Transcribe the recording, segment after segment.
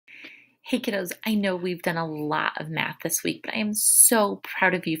Hey kiddos, I know we've done a lot of math this week, but I am so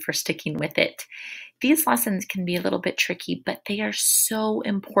proud of you for sticking with it. These lessons can be a little bit tricky, but they are so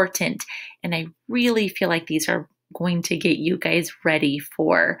important. And I really feel like these are going to get you guys ready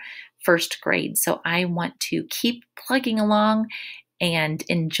for first grade. So I want to keep plugging along and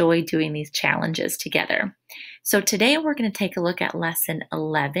enjoy doing these challenges together. So today we're going to take a look at lesson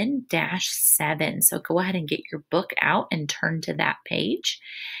 11-7. So go ahead and get your book out and turn to that page,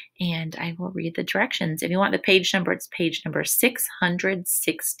 and I will read the directions. If you want the page number, it's page number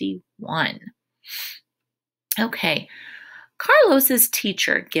 661. Okay. Carlos's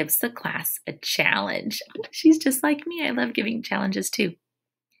teacher gives the class a challenge. She's just like me. I love giving challenges too.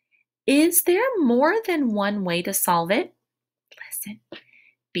 Is there more than one way to solve it? Listen.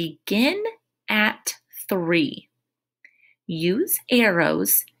 Begin at 3. Use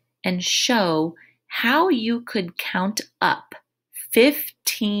arrows and show how you could count up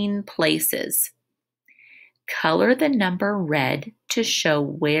 15 places. Color the number red to show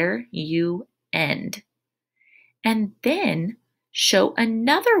where you end. And then show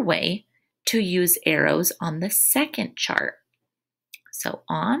another way to use arrows on the second chart. So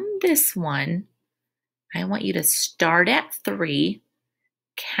on this one, I want you to start at 3,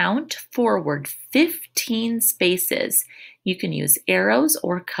 count forward 15 spaces. You can use arrows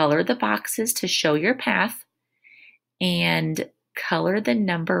or color the boxes to show your path, and color the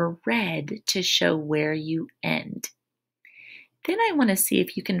number red to show where you end. Then I want to see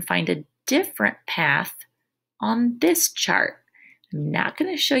if you can find a different path on this chart. I'm not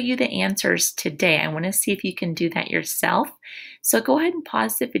going to show you the answers today. I want to see if you can do that yourself. So go ahead and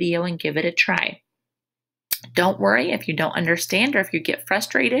pause the video and give it a try. Don't worry if you don't understand or if you get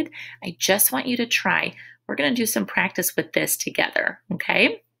frustrated. I just want you to try. We're going to do some practice with this together,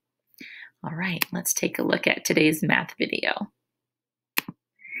 okay? All right, let's take a look at today's math video.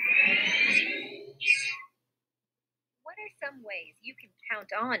 What are some ways you can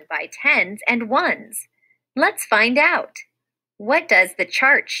count on by tens and ones? Let's find out. What does the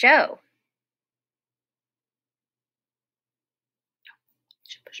chart show?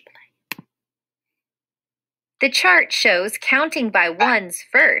 The chart shows counting by ones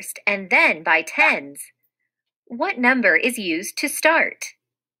first and then by tens. What number is used to start?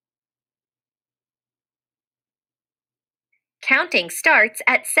 Counting starts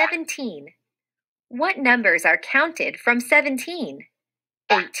at 17. What numbers are counted from 17?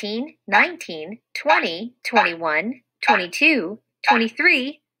 18, 19, 20, 21, 22,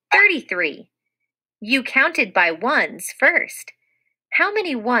 23, 33. You counted by ones first. How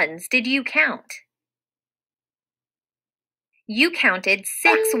many ones did you count? You counted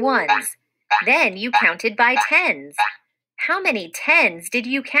 6 ones. Then you counted by tens. How many tens did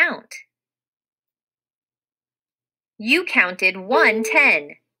you count? You counted 1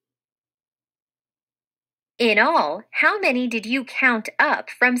 10. In all, how many did you count up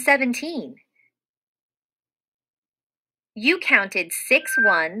from 17? You counted 6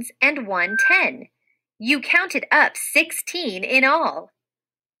 ones and 1 10. You counted up 16 in all.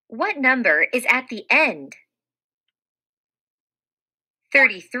 What number is at the end?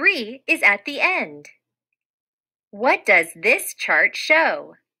 33 is at the end. What does this chart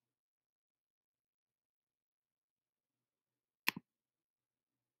show?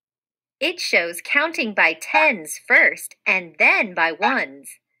 It shows counting by tens first and then by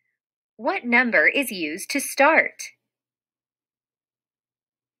ones. What number is used to start?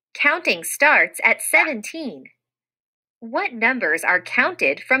 Counting starts at 17. What numbers are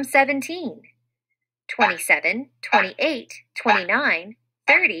counted from 17? 27, 28, 29,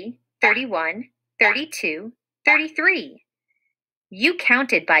 30, 31, 32, 33. You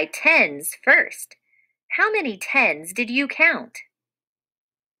counted by tens first. How many tens did you count?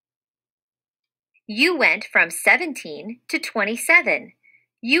 You went from 17 to 27.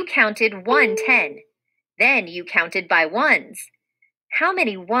 You counted 1 10. Then you counted by ones. How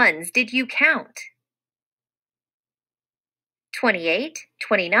many ones did you count? 28,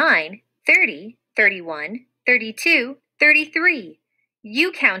 29, 30, 31, 32, 33.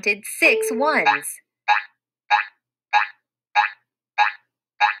 You counted 6 ones.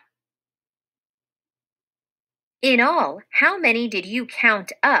 In all, how many did you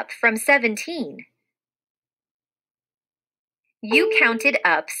count up from 17? You counted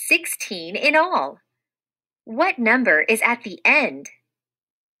up 16 in all. What number is at the end?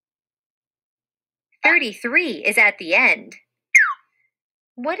 33 is at the end.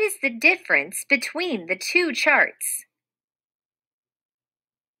 What is the difference between the two charts?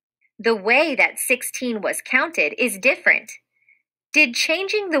 The way that 16 was counted is different. Did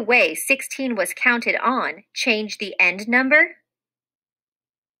changing the way 16 was counted on change the end number?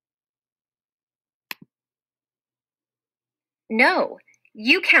 No,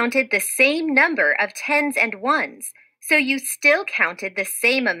 you counted the same number of tens and ones, so you still counted the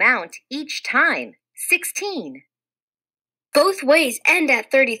same amount each time, 16. Both ways end at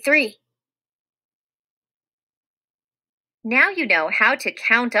 33. Now you know how to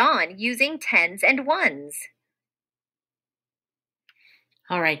count on using tens and ones.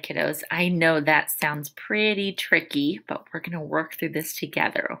 All right, kiddos, I know that sounds pretty tricky, but we're going to work through this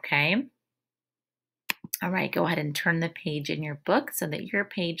together, okay? All right, go ahead and turn the page in your book so that your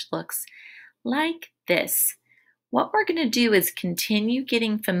page looks like this. What we're going to do is continue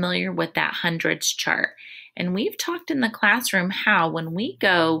getting familiar with that hundreds chart. And we've talked in the classroom how when we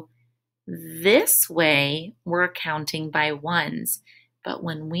go this way, we're counting by ones. But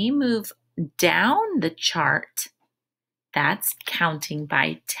when we move down the chart, that's counting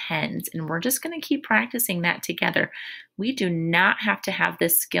by tens. And we're just going to keep practicing that together. We do not have to have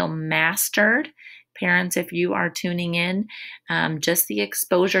this skill mastered. Parents, if you are tuning in, just the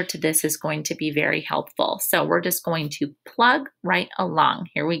exposure to this is going to be very helpful. So we're just going to plug right along.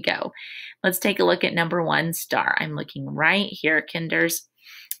 Here we go. Let's take a look at number 1 star. I'm looking right here, kinders.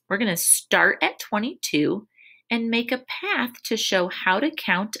 We're going to start at 22 and make a path to show how to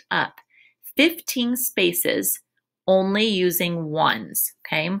count up 15 spaces only using ones,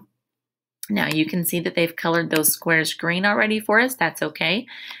 okay? Now you can see that they've colored those squares green already for us. That's okay.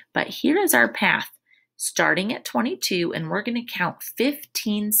 But here is our path, starting at 22, and we're going to count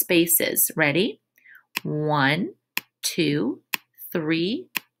 15 spaces. Ready? 1, 2, 3,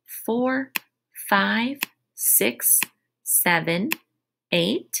 4, 5, 6, 7,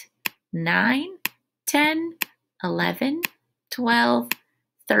 8, 9, 10, 11, 12,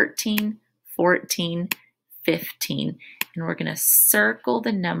 13, 14, 15. And we're going to circle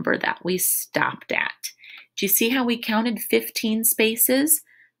the number that we stopped at. Do you see how we counted 15 spaces?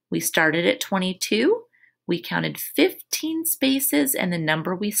 We started at 22. We counted 15 spaces, and the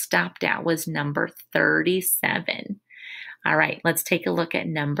number we stopped at was number 37. All right, let's take a look at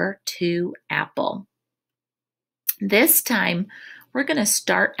number 2, apple. This time, we're going to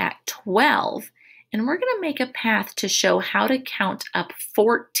start at 12, and we're going to make a path to show how to count up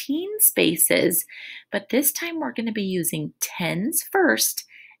 14 spaces, but this time we're going to be using tens first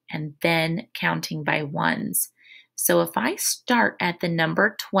and then counting by ones. So if I start at the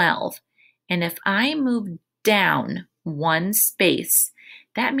number 12, and if I move down 1 space,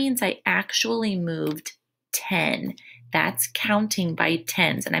 that means I actually moved 10. That's counting by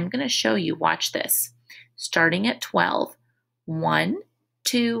tens, and I'm going to show you. Watch this. Starting at 12, 1,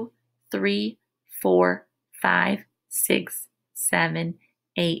 2, 3, 4, 5, 6, 7,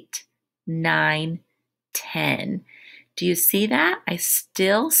 8, 9, 10. Do you see that? I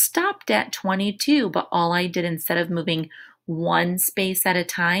still stopped at 22, but all I did, instead of moving 1 space at a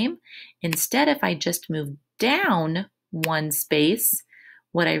time, instead if I just moved down 1 space,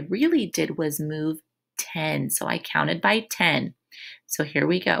 what I really did was move 10. So I counted by 10. So here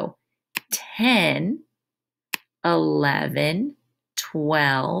we go. 10, 11,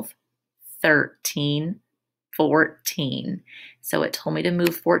 12, 13, 14. So it told me to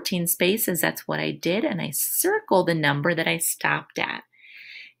move 14 spaces. That's what I did, and I circled the number that I stopped at.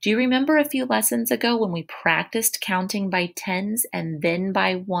 Do you remember a few lessons ago when we practiced counting by tens and then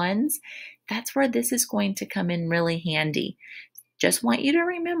by ones? That's where this is going to come in really handy. Just want you to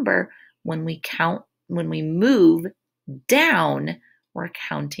remember, when we move down, we're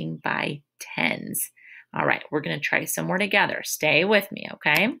counting by tens. All right, we're going to try some more together. Stay with me,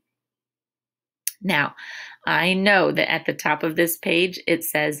 okay? Now, I know that at the top of this page, it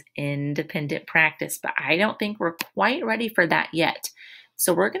says independent practice, but I don't think we're quite ready for that yet.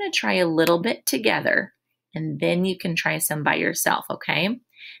 So we're going to try a little bit together, and then you can try some by yourself, okay?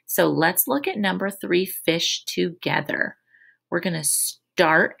 So let's look at number 3, fish together. We're going to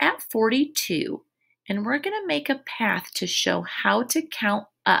start at 42, and we're going to make a path to show how to count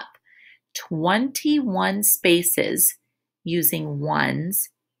up 21 spaces using ones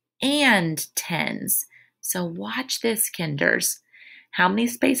and tens. So watch this, kinders. How many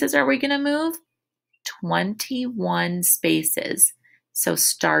spaces are we going to move? 21 spaces. So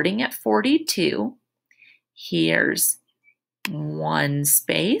starting at 42, here's 1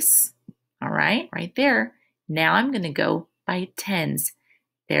 space. All right, right there. Now I'm going to go by tens.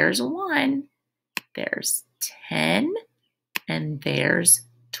 There's 1, there's 10, and there's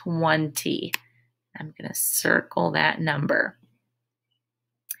 20. I'm going to circle that number.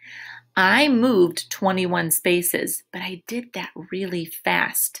 I moved 21 spaces, but I did that really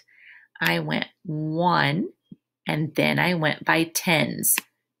fast. I went 1, and then I went by tens.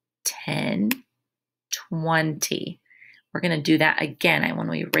 10, 20. We're going to do that again. I want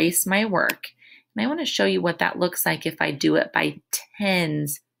to erase my work. And I want to show you what that looks like if I do it by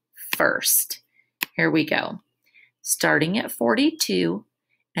tens first. Here we go. Starting at 42,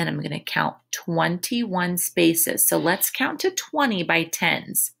 and I'm going to count 21 spaces. So let's count to 20 by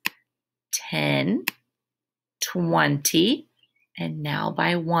tens. 10, 20, and now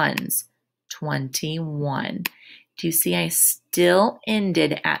by ones, 21. Do you see I still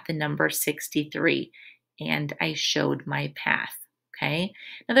ended at the number 63, and I showed my path, okay?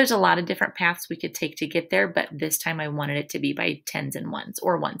 Now there's a lot of different paths we could take to get there, but this time I wanted it to be by tens and ones,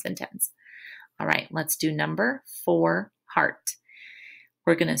 or ones and tens. All right, let's do number 4, heart.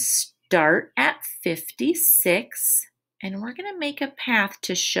 We're going to start at 56, and we're going to make a path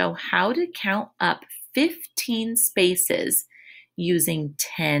to show how to count up 15 spaces using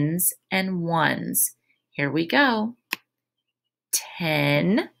tens and ones. Here we go.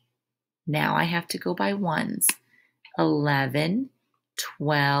 10. Now I have to go by ones. 11,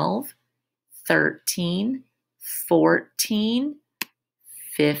 12, 13, 14,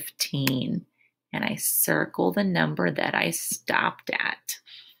 15. And I circle the number that I stopped at.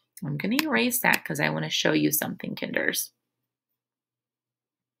 I'm going to erase that because I want to show you something, kinders.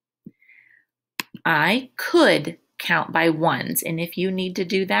 I could count by ones, and if you need to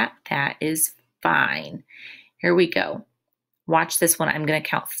do that, that is fine. Here we go. Watch this one. I'm going to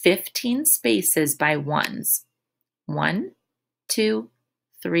count 15 spaces by ones. 1, 2,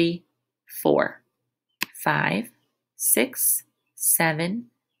 3, 4, 5, 6, 7,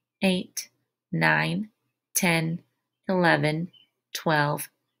 8, 9, 10, 11, 12,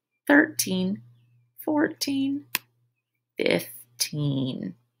 13, 14,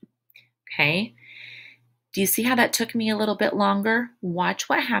 15. Okay. Do you see how that took me a little bit longer? Watch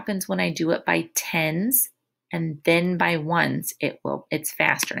what happens when I do it by tens and then by ones. It's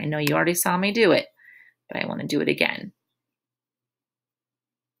faster. I know you already saw me do it, but I want to do it again.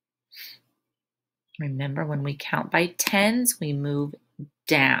 Remember, when we count by tens, we move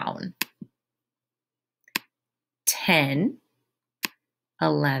down. 10,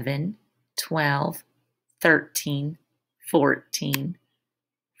 11, 12, 13, 14,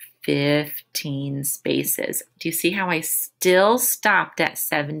 15 spaces. Do you see how I still stopped at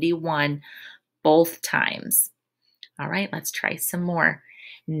 71 both times? All right, let's try some more.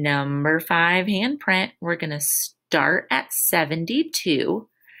 Number 5 handprint. We're going to start at 72,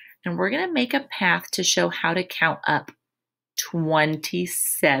 and we're going to make a path to show how to count up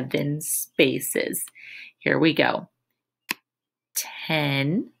 27 spaces. Here we go.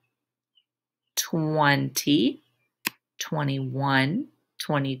 10, 20, 21,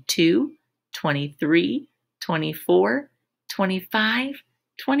 22, 23, 24, 25,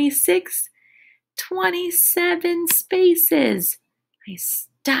 26, 27 spaces. I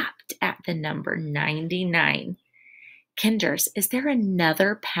stopped at the number 99. Kinders, is there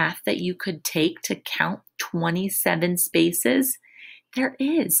another path that you could take to count 27 spaces? There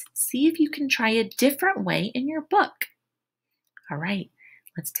is. See if you can try a different way in your book. All right,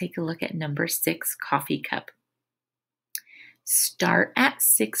 let's take a look at number 6, coffee cup. Start at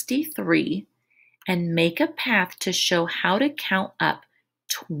 63 and make a path to show how to count up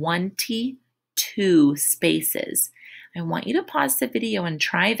 22 spaces. I want you to pause the video and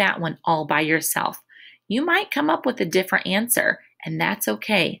try that one all by yourself. You might come up with a different answer, and that's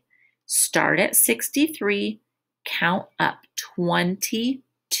okay. Start at 63, count up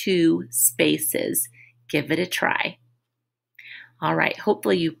 22 spaces. Give it a try. All right,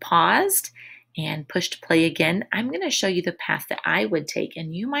 hopefully you paused and pushed play again. I'm going to show you the path that I would take,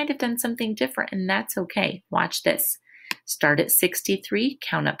 and you might have done something different, and that's okay. Watch this. Start at 63,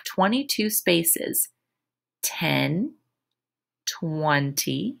 count up 22 spaces. 10,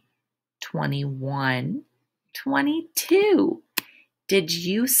 20, 21, 22. Did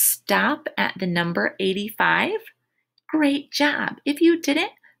you stop at the number 85? Great job. If you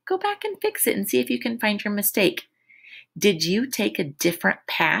didn't, go back and fix it and see if you can find your mistake. Did you take a different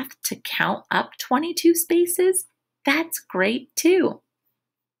path to count up 22 spaces? That's great too.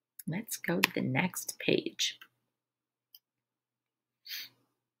 Let's go to the next page.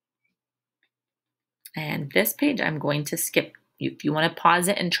 And this page I'm going to skip. If you want to pause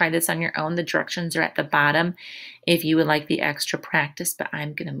it and try this on your own, the directions are at the bottom if you would like the extra practice, but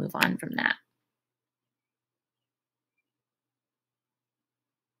I'm going to move on from that.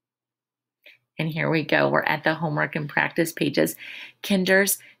 And here we go. We're at the homework and practice pages.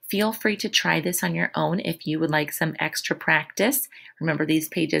 Kinders, feel free to try this on your own if you would like some extra practice. Remember, these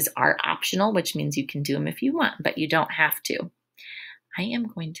pages are optional, which means you can do them if you want, but you don't have to. I am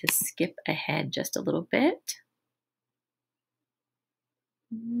going to skip ahead just a little bit.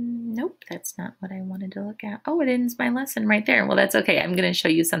 Nope, that's not what I wanted to look at. Oh, it ends my lesson right there. Well, that's okay. I'm going to show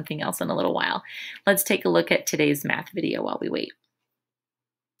you something else in a little while. Let's take a look at today's math video while we wait.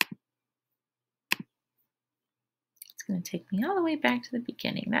 It's going to take me all the way back to the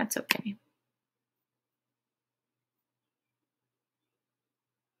beginning. That's okay.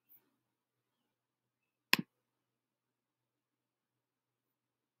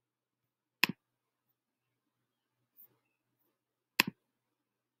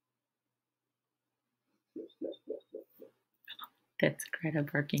 That's Greta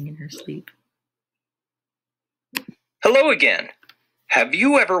barking in her sleep. Hello again. Have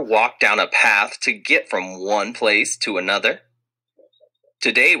you ever walked down a path to get from one place to another?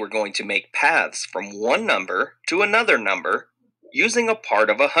 Today we're going to make paths from one number to another number using a part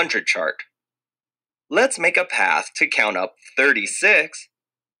of a 100 chart. Let's make a path to count up 36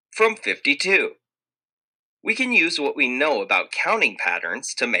 from 52. We can use what we know about counting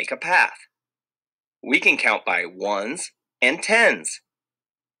patterns to make a path. We can count by ones and tens.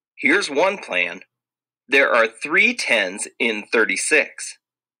 Here's one plan. There are 3 tens in 36,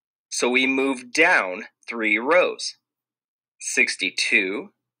 so we move down 3 rows. 62,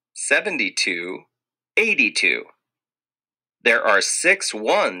 72, 82. There are 6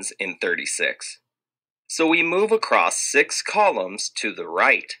 ones in 36, so we move across 6 columns to the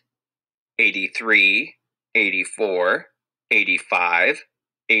right. 83, 84, 85,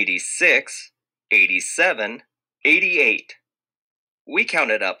 86, 87, 88. We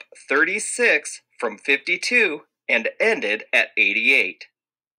counted up 36 from 52 and ended at 88.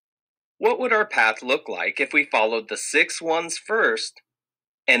 What would our path look like if we followed the 6 ones first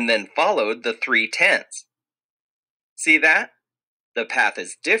and then followed the 3 tens? See that? The path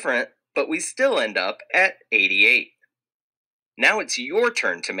is different, but we still end up at 88. Now it's your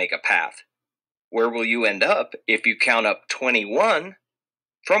turn to make a path. Where will you end up if you count up 21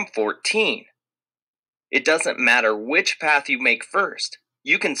 from 14? It doesn't matter which path you make first.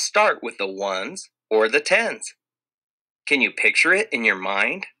 You can start with the ones or the tens. Can you picture it in your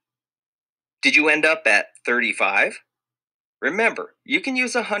mind? Did you end up at 35? Remember, you can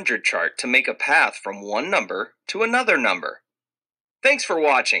use a 100 chart to make a path from one number to another number. Thanks for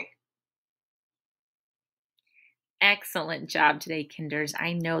watching. Excellent job today, Kinders.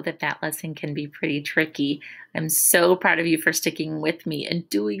 I know that lesson can be pretty tricky. I'm so proud of you for sticking with me and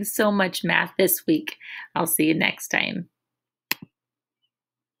doing so much math this week. I'll see you next time.